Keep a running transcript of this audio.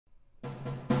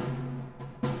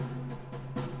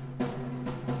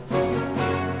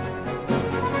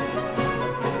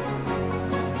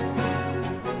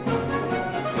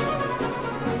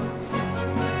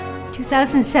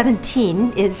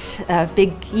2017 is a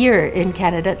big year in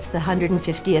Canada. It's the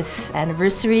 150th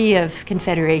anniversary of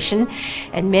Confederation,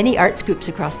 and many arts groups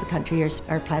across the country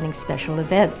are planning special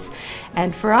events.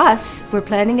 And for us, we're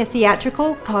planning a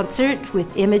theatrical concert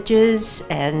with images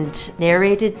and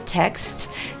narrated text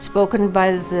spoken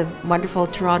by the wonderful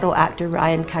Toronto actor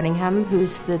Ryan Cunningham,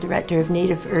 who's the director of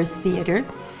Native Earth Theatre,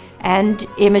 and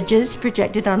images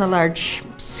projected on a large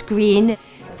screen.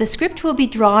 The script will be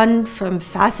drawn from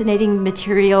fascinating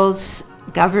materials,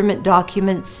 government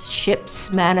documents,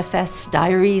 ships, manifests,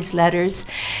 diaries, letters,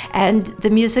 and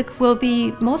the music will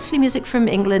be mostly music from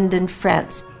England and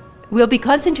France. We'll be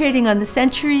concentrating on the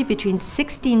century between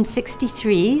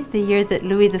 1663, the year that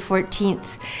Louis XIV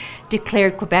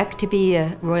declared Quebec to be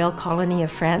a royal colony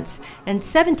of France, and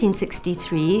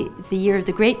 1763, the year of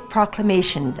the great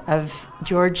proclamation of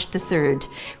George III,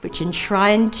 which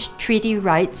enshrined treaty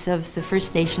rights of the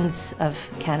First Nations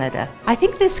of Canada. I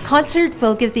think this concert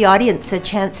will give the audience a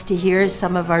chance to hear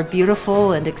some of our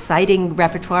beautiful and exciting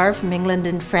repertoire from England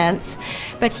and France,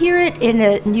 but hear it in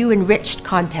a new enriched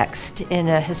context, in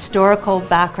a historical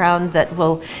background that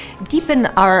will deepen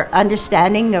our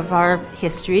understanding of our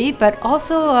history, but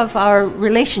also of our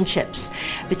relationships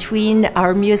between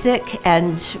our music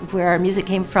and where our music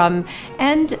came from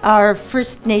and our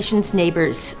First Nations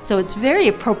neighbors. So it's very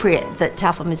appropriate that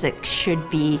Tafelmusik should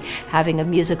be having a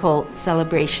musical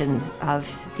celebration of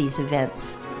these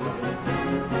events.